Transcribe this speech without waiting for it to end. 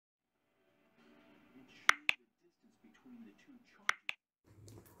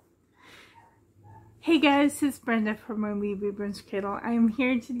Hey guys, it's Brenda from my Weebiedolls Cradle. I am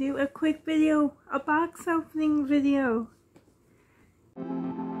here to do a quick video, a box opening video.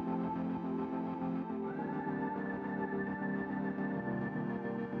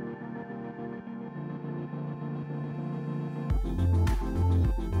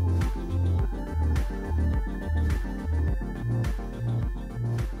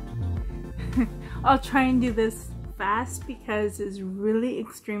 I'll try and do this fast because it's really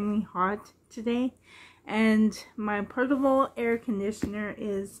extremely hot today and my portable air conditioner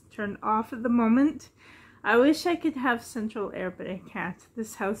is turned off at the moment. I wish I could have central air, but I can't.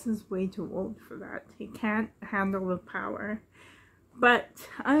 This house is way too old for that. It can't handle the power. But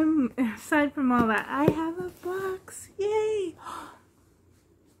aside from all that, I have a box. Yay!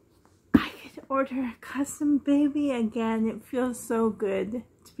 I could order a custom baby again. It feels so good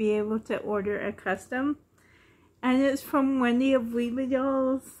to be able to order a custom. And it's from Wendy of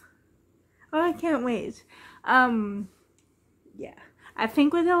Weebiedolls. Oh, I can't wait. Yeah. I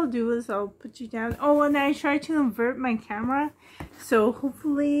think what I'll do is I'll put you down. Oh, and I tried to invert my camera. So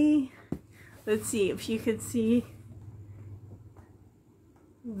hopefully, let's see if you could see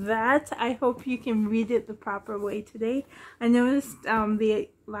that. I hope you can read it the proper way today. I noticed the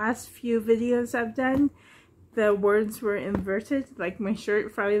last few videos I've done, the words were inverted, like my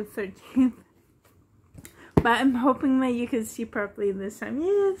shirt, Friday the 13th. But I'm hoping that you can see properly this time.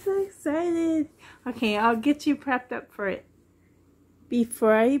 Yeah, I'm so excited. Okay, I'll get you prepped up for it.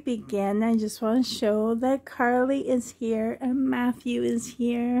 Before I begin, I just want to show that Carly is here and Matthew is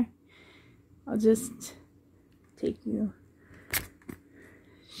here. I'll just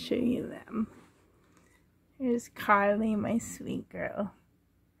show you them. Here's Carly, my sweet girl.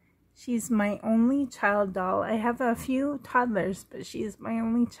 She's my only child doll. I have a few toddlers, but she's my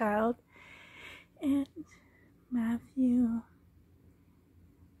only child. And Matthew,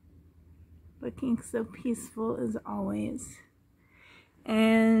 looking so peaceful as always.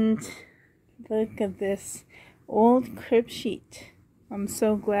 And look at this old crib sheet. I'm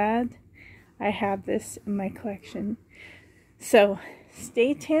so glad I have this in my collection. So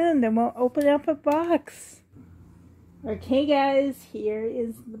stay tuned and we'll open up a box. Okay guys, here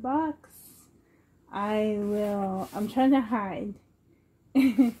is the box. I'm trying to hide.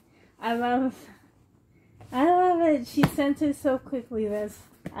 I love it. She sent it so quickly.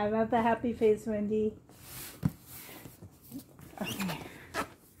 I love the happy face, Wendy. Okay.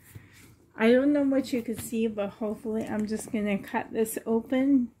 I don't know what you can see, but hopefully I'm just going to cut this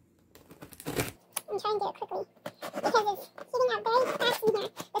open. I'm trying to do it quickly because it's heating up very fast in here.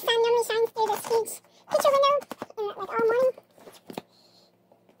 The sun normally shines through this huge picture window like all morning.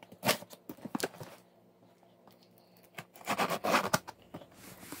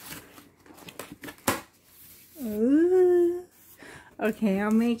 Ooh. Okay,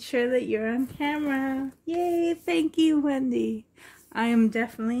 I'll make sure that you're on camera. Yay, thank you, Wendy. I am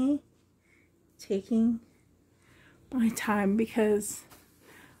definitely taking my time because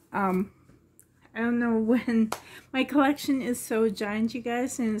I don't know when. My collection is so giant, you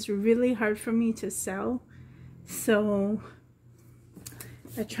guys, and it's really hard for me to sell. So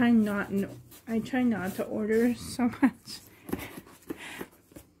I try not to order so much.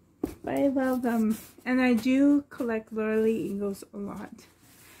 But I love them. And I do collect Lorelei Eagles a lot.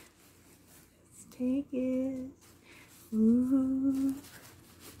 Let's take it. Ooh.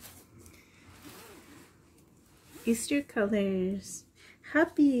 Easter colors.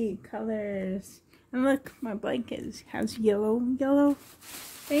 Happy colors. And look, my blanket has yellow.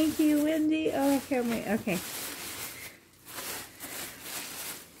 Thank you, Wendy. Oh, I can't wait. Okay.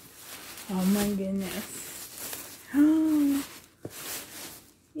 Oh my goodness. Oh.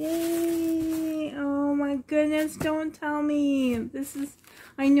 Yay! Oh my goodness, don't tell me.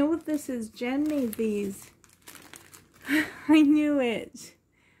 I know this is. Jen made these. I knew it.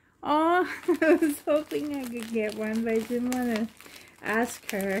 Oh, I was hoping I could get one, but I didn't want to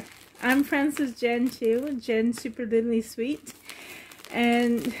ask her. I'm friends with Jen too. Jen's super diddly sweet.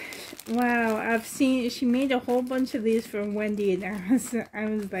 And wow, I've seen, she made a whole bunch of these for Wendy and I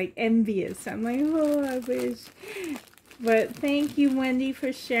was like envious. I'm like, oh, I wish. But thank you, Wendy,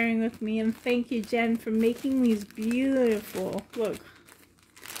 for sharing with me. And thank you, Jen, for making these beautiful. Look.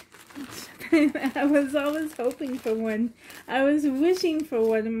 I was always hoping for one. I was wishing for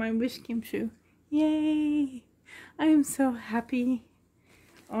one, and my wish came true. Yay! I am so happy.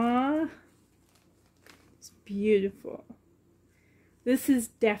 Aw. It's beautiful. This is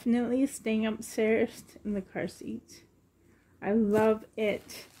definitely staying upstairs in the car seat. I love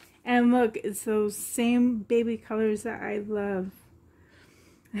it. And look, it's those same baby colors that I love.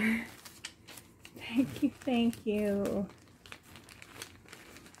 Thank you, thank you.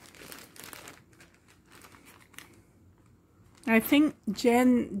 I think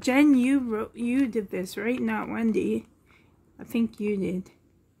Jen, you did this, right? Not Wendy. I think you did.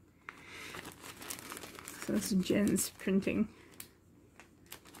 So that's Jen's printing.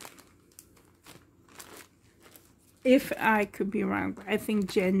 If I could be wrong, but I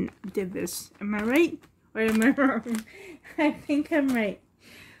think Jen did this. Am I right? Or am I wrong? I think I'm right.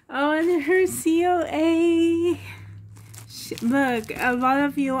 Oh, and her COA. Look, a lot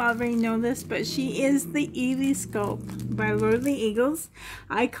of you already know this, but she is the Evie Sculpt by Lordly Eagles.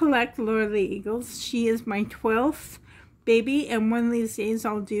 I collect Lordly Eagles. She is my 12th baby, and one of these days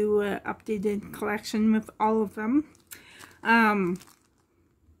I'll do an updated collection with all of them. Oh,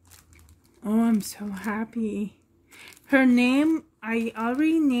 I'm so happy. Her name, I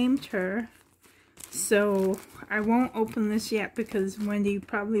already named her, so I won't open this yet because Wendy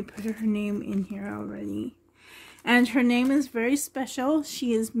probably put her name in here already. And her name is very special.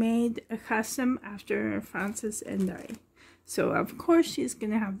 She is made a custom after Frances and I. So of course she's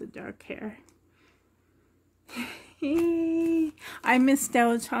going to have the dark hair. I missed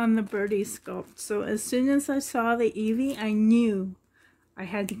out on the birdie sculpt. So as soon as I saw the Evie, I knew I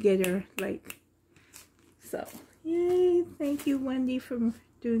had to get her, like, so. Yay, thank you, Wendy, for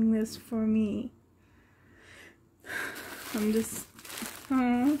doing this for me. I'm just,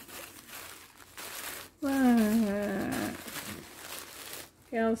 okay,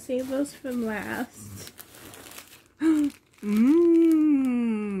 I'll save those for last.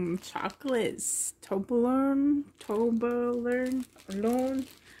 Chocolates. Toblerone.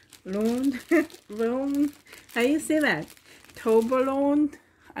 How do you say that? Toblerone?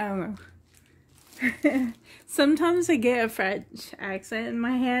 I don't know. Sometimes I get a French accent in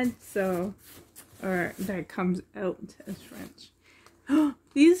my head, so, or that comes out as French. Oh,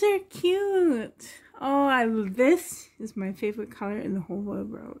 these are cute. Oh, this is my favorite color in the whole wide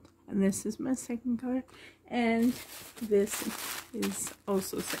world. And this is my second color. And this is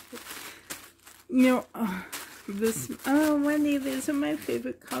also second. You know, oh, Wendy, these are my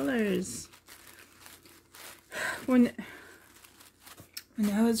favorite colors. When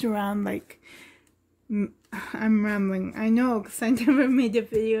I was around, like, I'm rambling. I know, because I never made a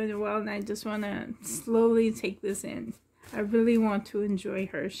video in a while, and I just want to slowly take this in. I really want to enjoy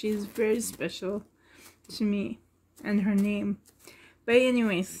her. She's very special to me, and her name. But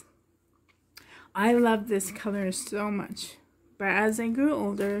anyways, I love this color so much. But as I grew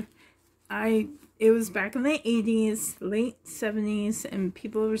older, it was back in the 80s, late 70s, and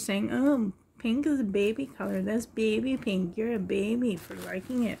people were saying, oh, pink is a baby color. That's baby pink. You're a baby for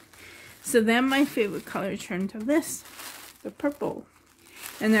liking it. So then my favorite color turned to this, the purple.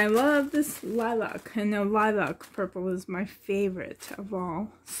 And I love this lilac, and the lilac purple is my favorite of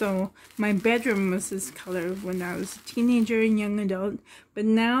all. So my bedroom was this color when I was a teenager and young adult. But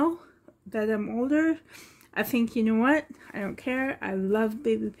now that I'm older, I think, you know what? I don't care. I love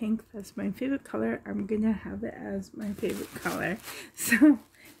baby pink. That's my favorite color. I'm going to have it as my favorite color. So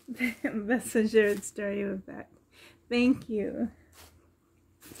that's a short story with that. Thank you.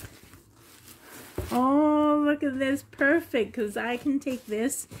 Oh, look at this. Perfect, because I can take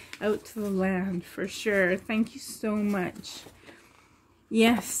this out to the land for sure. Thank you so much.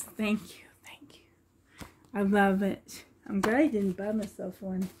 Yes, thank you. Thank you. I love it. I'm glad I didn't buy myself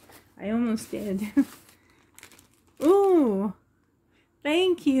one. I almost did. Ooh,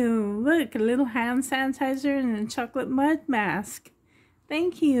 thank you. Look, a little hand sanitizer and a chocolate mud mask.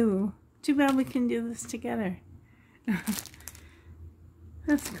 Thank you. Too bad we can do this together.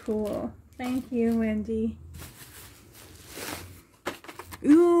 That's cool. Thank you, Wendy.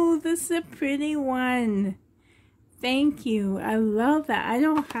 Ooh, this is a pretty one. Thank you. I love that. I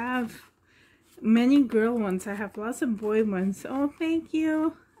don't have many girl ones. I have lots of boy ones. Oh, thank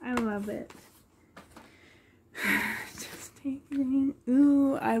you. I love it. Just take it in.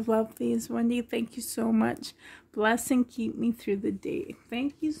 Ooh, I love these, Wendy. Thank you so much. Bless and keep me through the day.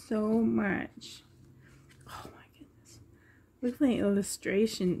 Thank you so much. Oh my goodness. Look at the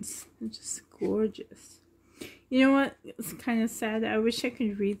illustrations. They're just gorgeous. You know what? It's kind of sad. I wish I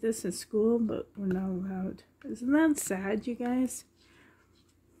could read this at school, but we're not allowed. Isn't that sad, you guys?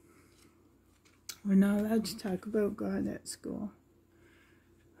 We're not allowed to talk about God at school.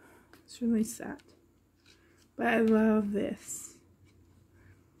 It's really sad. But I love this.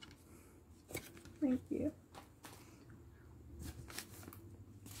 Thank you.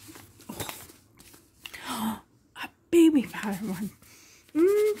 Oh, a baby powder one.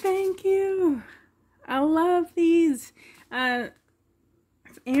 Thank you. I love these. Erin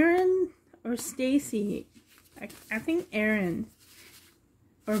or Stacy? I think Erin.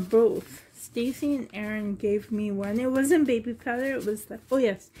 Or both. Stacy and Erin gave me one. It wasn't baby powder. It was the, oh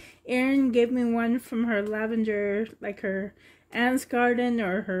yes. Erin gave me one from her lavender, like her aunt's garden,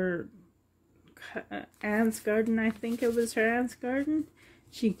 or her aunt's garden. I think it was her aunt's garden.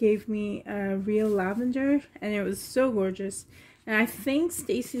 She gave me a real lavender, and it was so gorgeous. And I think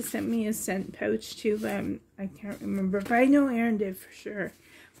Stacy sent me a scent pouch too, but I can't remember. But I know Erin did for sure.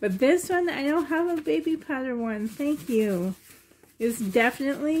 But this one, I don't have a baby powder one. Thank you. It's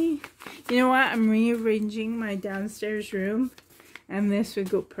definitely, you know what? I'm rearranging my downstairs room, and this would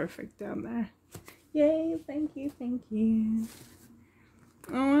go perfect down there. Yay, thank you, thank you.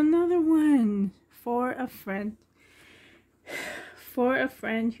 Oh, another one for a friend. For a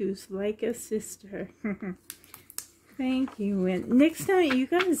friend who's like a sister. Thank you, Wendy. Next time, you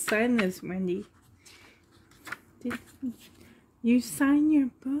gotta sign this, Wendy. You sign your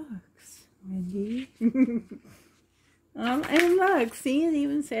books, Wendy. And look, see, it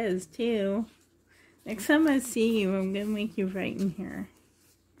even says, too. Next time I see you, I'm gonna make you write in here.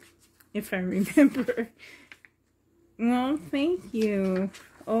 If I remember. Well, thank you.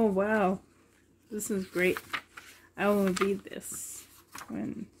 Oh, wow. This is great. I will read this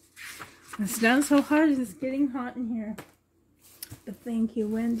when it's not so hard. It's getting hot in here. But thank you,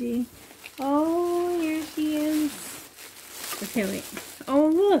 Wendy. Oh, here she is. Okay, wait. Oh,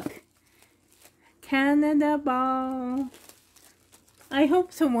 look. Canada ball. I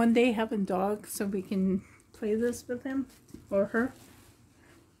hope to one day have a dog so we can play this with him or her.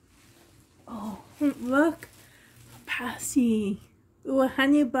 Oh, look. Passy. Ooh, a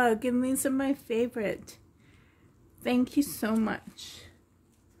honey bug, and these are my favorite. Thank you so much.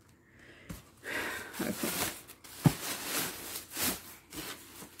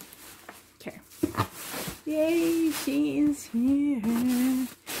 Okay. Yay, she is here.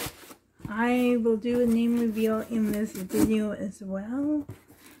 I will do a name reveal in this video as well,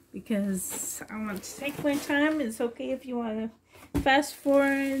 because I want to take my time. It's okay if you want to fast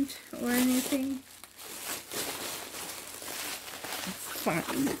forward or anything. It's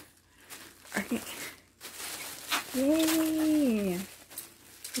fine. Okay. Yay!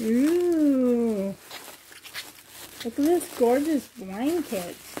 Ooh! Look at this gorgeous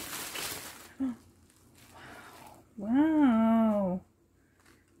blanket. Oh, wow!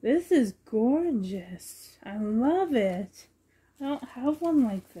 This is gorgeous. I love it. I don't have one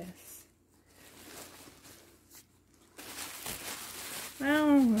like this.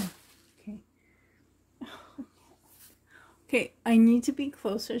 Wow. Okay. Okay, I need to be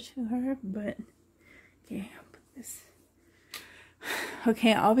closer to her, but okay, I'll put this.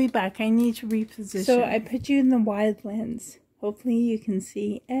 Okay, I'll be back. I need to reposition. So I put you in the wide lens. Hopefully you can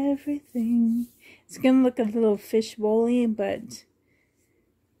see everything. It's gonna look a little fishbowl-y, but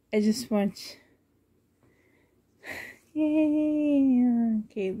I just want... Yay!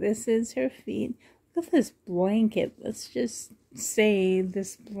 Okay, this is her feet. Look at this blanket. Let's just say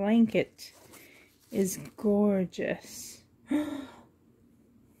this blanket is gorgeous.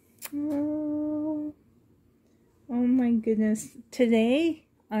 Oh my goodness. Today,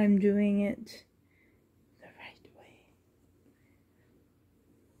 I'm doing it the right way.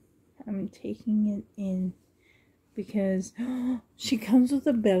 I'm taking it in because she comes with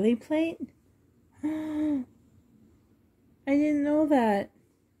a belly plate. I didn't know that.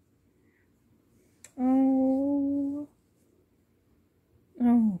 Oh,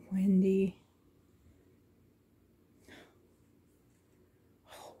 Wendy.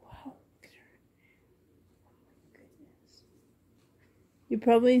 Oh, wow. Look at her. Oh, my goodness. You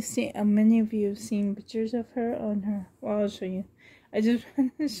probably see, many of you have seen pictures of her on her. Well, I'll show you. I just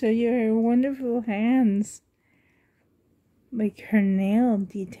want to show you her wonderful hands. Like her nail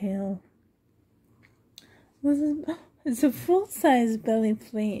detail. It's a full-size belly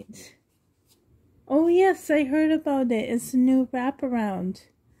plate. Oh yes, I heard about it. It's a new wraparound.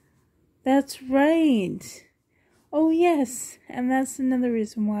 That's right. Oh yes, and that's another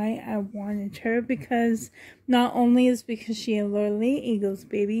reason why I wanted her, because not only is because she a Lorelei Eagles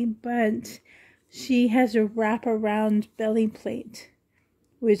baby, but she has a wraparound belly plate,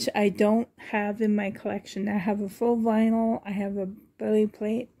 which I don't have in my collection. I have a full vinyl, I have a belly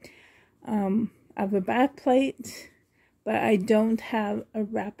plate, I have a back plate, but I don't have a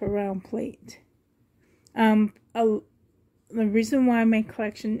wraparound plate. The reason why my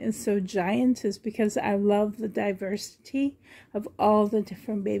collection is so giant is because I love the diversity of all the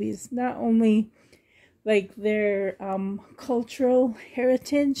different babies. Not only like their cultural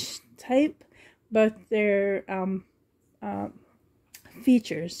heritage type, but their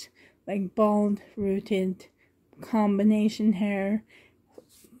features, like bald, rooted, combination hair,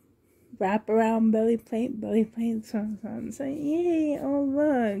 wraparound belly plate, so yay, oh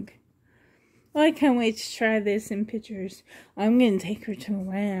look. Well, I can't wait to try this in pictures. I'm going to take her to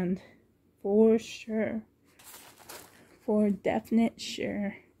land. For sure. for definite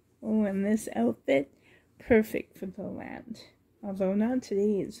sure. Oh, and this outfit, perfect for the land. Although not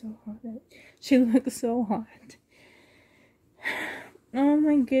today, it's so hot out. She looks so hot. Oh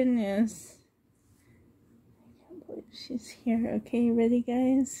my goodness. I can't believe she's here. Okay, ready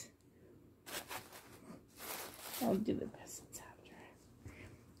guys? I'll do the presents after.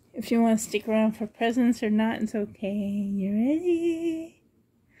 If you want to stick around for presents or not, it's okay. You ready?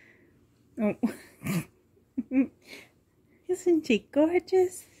 Oh. Isn't she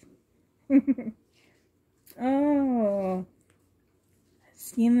gorgeous? Oh. I've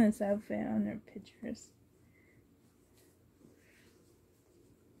seen this outfit on her pictures.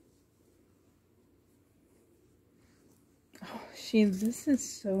 Oh, this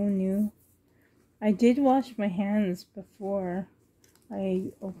is so new. I did wash my hands before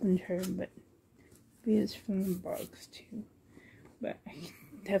I opened her, but maybe it's from the box too. But I can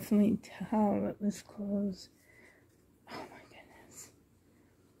definitely tell that this clothes. Oh my goodness.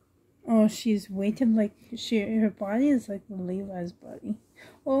 Oh, she's weighted like her body is like the Levi's body.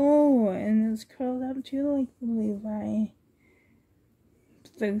 Oh, and it's curled up too like the Levi.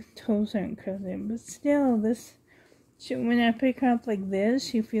 The toes aren't curled in, but still, this. When I pick her up like this,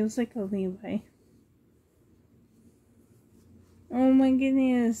 she feels like a Levi. Oh my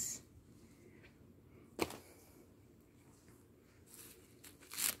goodness.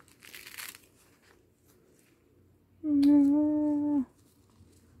 No.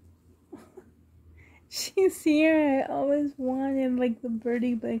 She's here. I always wanted like the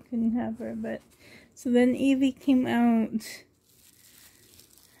birdie, but I couldn't have her. But so then Evie came out.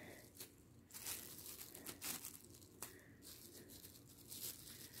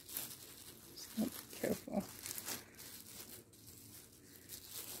 Careful.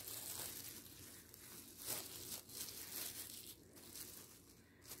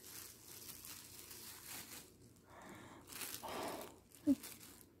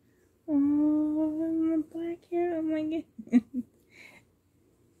 Oh, and the black hair. Oh my goodness.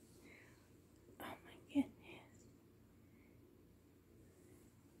 Oh my goodness.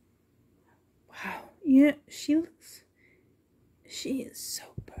 Wow. Yeah, she is so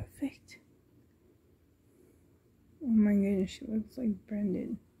perfect. Oh my goodness, she looks like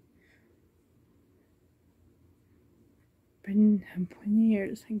Brendan. Brendan had pointy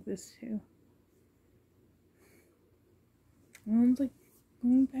ears like this too. I was like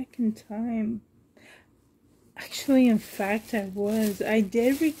going back in time. Actually, in fact, I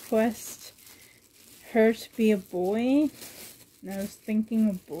did request her to be a boy. And I was thinking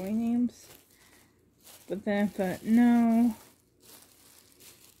of boy names. But then I thought, no.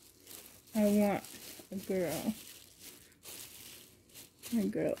 I want a girl. A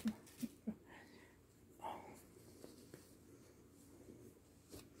girl. Oh.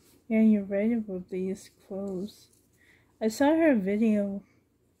 Yeah, you're right about these clothes. I saw her video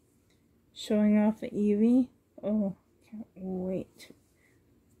showing off Evie. Oh, can't wait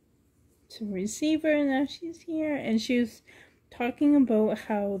to receive her. Now she's here. And she was talking about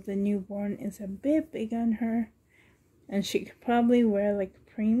how the newborn is a bit big on her. And she could probably wear like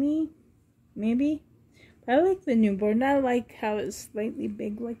preemie, maybe. But I like the newborn. I like how it's slightly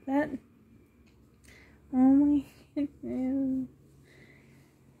big like that. Oh my goodness.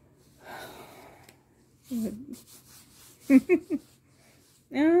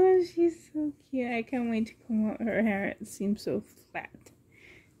 Oh, she's so cute. I can't wait to comb out her hair. It seems so flat.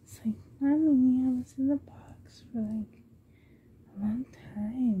 It's like, Mommy, I was in the box for like a long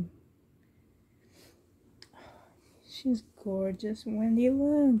time. She's gorgeous. Wendy,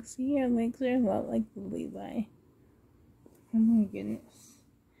 look. See, her legs are a lot like the Levi. Oh my goodness.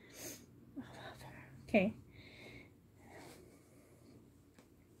 I love her. Okay.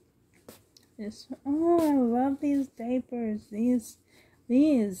 Oh, I love these diapers. These,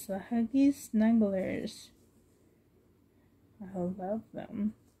 the Huggy Snugglers. I love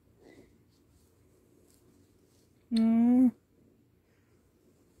them.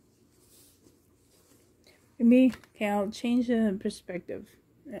 Maybe, okay, I'll change the perspective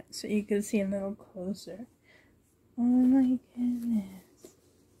so you can see a little closer. Oh my goodness.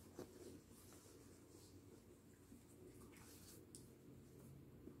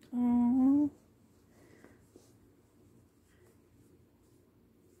 Oh.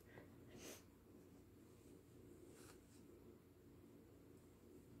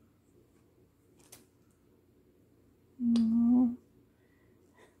 No.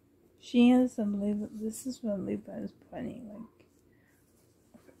 She has some Levi. This is what Levi's putting like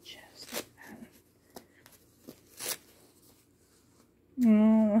her chest like that.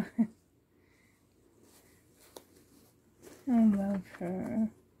 No. I love her.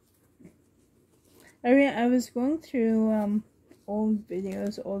 I was going through old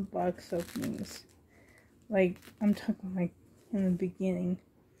videos, old box openings. Like, I'm talking like in the beginning.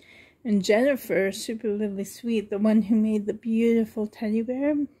 And Jennifer, Super Lily Sweet, the one who made the beautiful teddy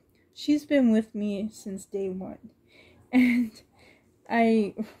bear, she's been with me since day one. And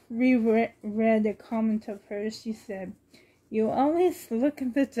I reread a comment of hers. She said, "You always look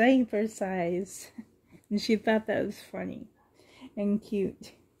at the diaper size." And she thought that was funny and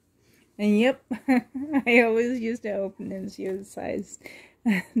cute. And yep, I always used to open and see the size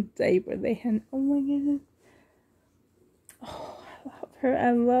diaper they had. Oh my goodness. Oh, I love her.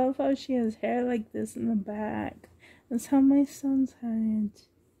 I love how she has hair like this in the back. That's how my son's had it.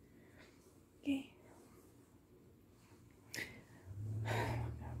 Okay.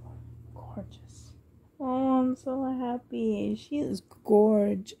 Gorgeous. Oh, I'm so happy. She is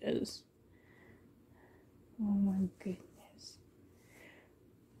gorgeous. Oh my goodness.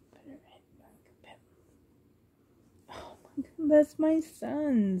 Put her right back. Oh my god, that's my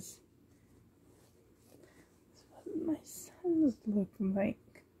son's. That's what my son's look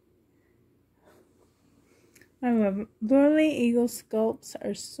like. I love it. Lorelei Eagle sculpts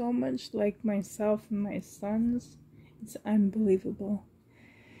are so much like myself and my sons. It's unbelievable.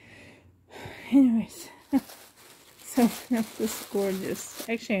 Anyways, so that's just gorgeous.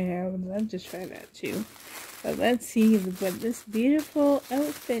 Actually, I would love to try that too. But let's see what this beautiful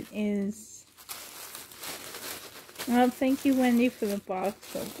outfit is. Well, thank you, Wendy, for the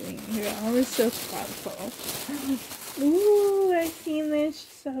box opening. You're always so thoughtful. Ooh, I've seen this. She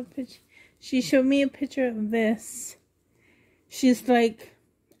saw a picture. She showed me a picture of this. She's like,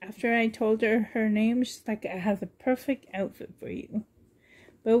 after I told her her name, she's like, I have the perfect outfit for you.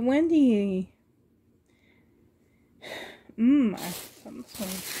 But Wendy,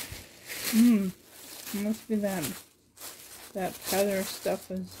 must be that powder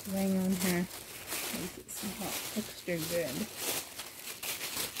stuff is laying on her. Make it somehow extra good.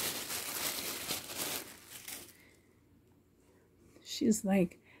 She's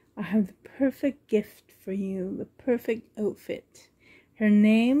like, I have the perfect gift for you, the perfect outfit. Her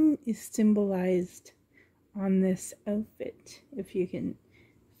name is symbolized on this outfit. If you can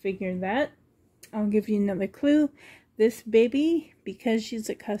figure that, I'll give you another clue. This baby, because she's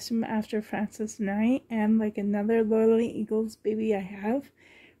a custom after Frances and I, and like another Lorelei Eagles baby I have,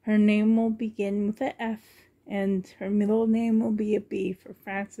 her name will begin with an F, and her middle name will be a B for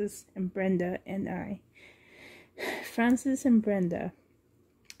Frances and Brenda and I. Frances and Brenda.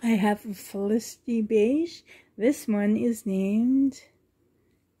 I have a Felicity Beige. This one is named...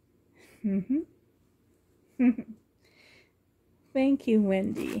 Thank you,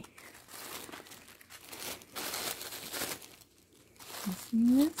 Wendy. Let's see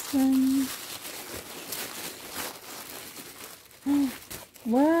this one. Oh,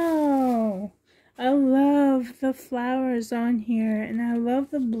 wow! I love the flowers on here, and I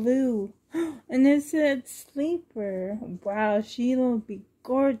love the blue. And it said sleeper. Wow, she'll be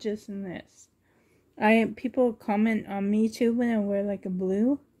gorgeous in this. People comment on me too when I wear like a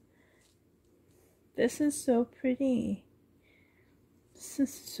blue. This is so pretty. This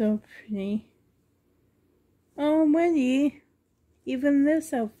is so pretty. Oh, Wendy. Even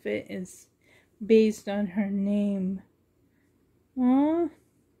this outfit is based on her name. Aw.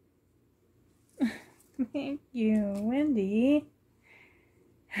 Thank you, Wendy.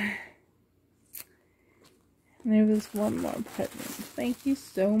 And there was one more present. Thank you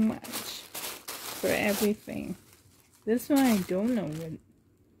so much for everything. This one I don't know what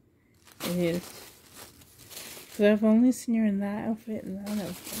it is. Because I've only seen her in that outfit and that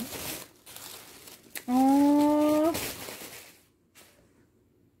outfit. Oh,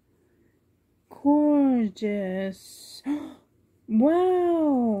 gorgeous.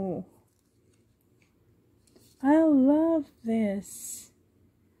 Wow. I love this.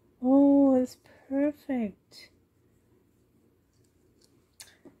 Oh, it's perfect.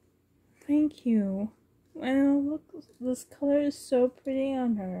 Thank you. Wow, look, this color is so pretty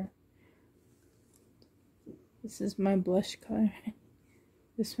on her. This is my blush color.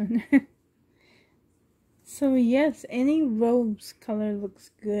 This one. So yes, any rose color looks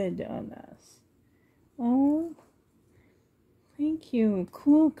good on us. Oh, thank you.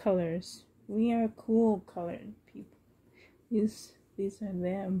 Cool colors. We are cool colored people. These are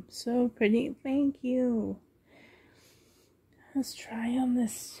them. So pretty. Thank you. Let's try on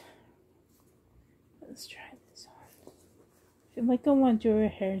this. Let's try this on. I feel like I want your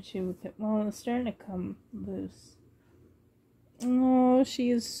hair too. Well, it's starting to come loose. Oh, she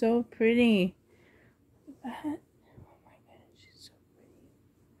is so pretty. That. Oh my god, she's so pretty.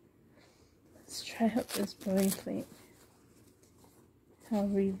 Let's try out this bracelet. I'll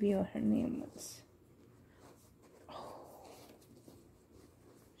reveal her name once.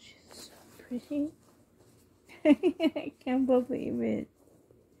 pretty? I can't believe it.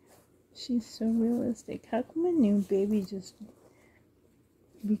 She's so realistic. How come a new baby just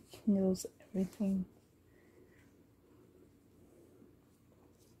rekindles everything?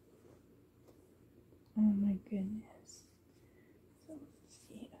 Oh my goodness. So let's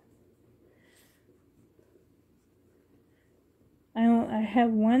see. I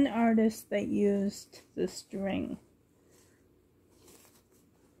have one artist that used the string.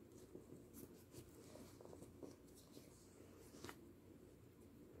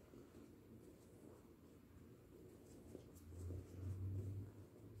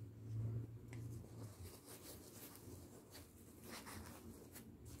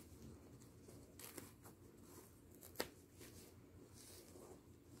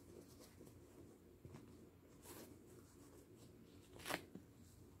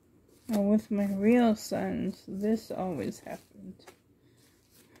 Well, with my real sons, this always happened.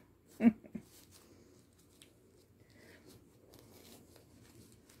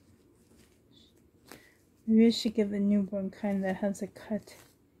 Maybe I should get the newborn kind that has a cut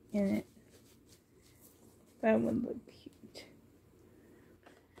in it. That would look cute.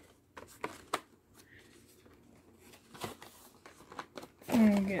 Oh,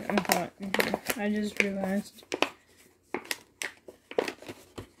 I'm getting hot in here. I just realized.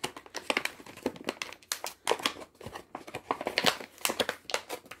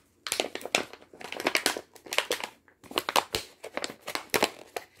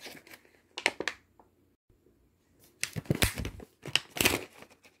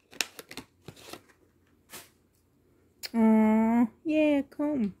 Aww, yeah,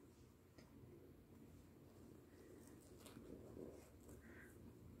 comb.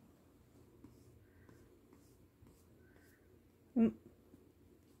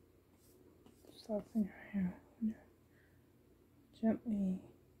 Soften her hair gently.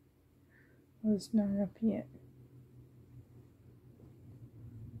 Oh, it's not up yet.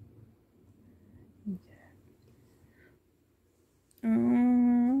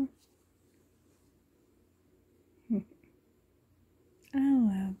 Aww. I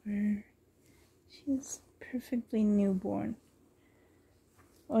love her. She's perfectly newborn.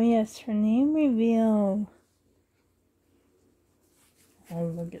 Oh yes, her name reveal. Oh,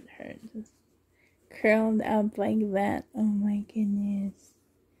 look at her. Just curled up like that. Oh my goodness.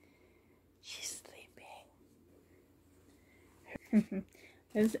 She's sleeping.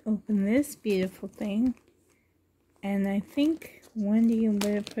 Let's open this beautiful thing. And I think Wendy would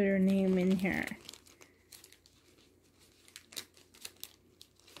have put her name in here.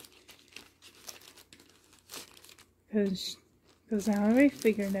 Because I already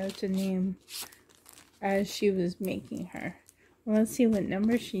figured out the name as she was making her. Well, let's see what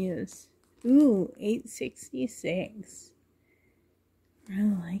number she is. Ooh, 866. I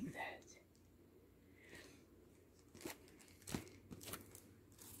like that.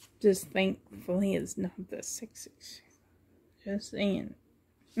 Just thankfully it's not the 666. Just saying.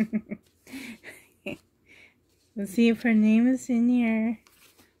 Let's see if her name is in here.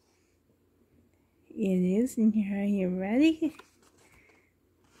 It is in here. Are you ready?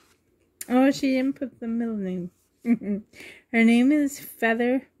 Oh, she didn't put the middle name. Her name is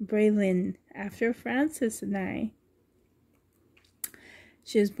Feather Braylin, after Francis and I.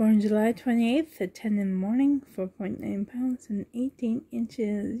 She was born July 28th at 10 in the morning, 4.9 pounds and 18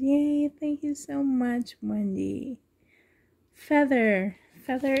 inches. Yay, thank you so much, Wendy. Feather.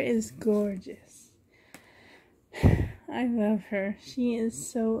 Feather is gorgeous. I love her. She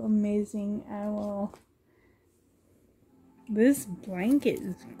is so amazing. This blanket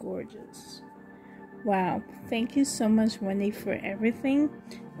is gorgeous. Wow. Thank you so much, Wendy, for everything.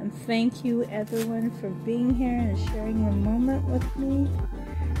 And thank you, everyone, for being here and sharing a moment with me.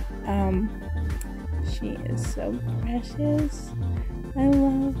 She is so precious. I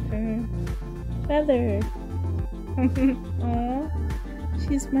love her. Feather. Aww.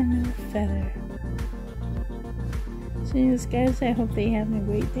 She's my little feather. So anyways, guys, I hope that you're having a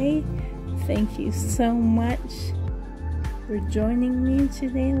great day. Thank you so much for joining me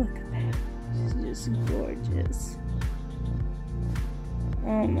today. Look at that. She's just gorgeous.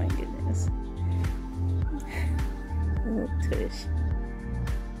 Oh my goodness. Oh, tush.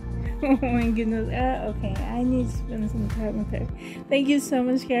 Oh my goodness. Okay, I need to spend some time with her. Thank you so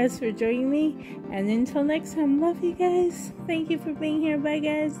much, guys, for joining me. And until next time, love you guys. Thank you for being here. Bye,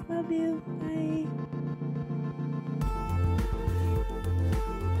 guys. Love you.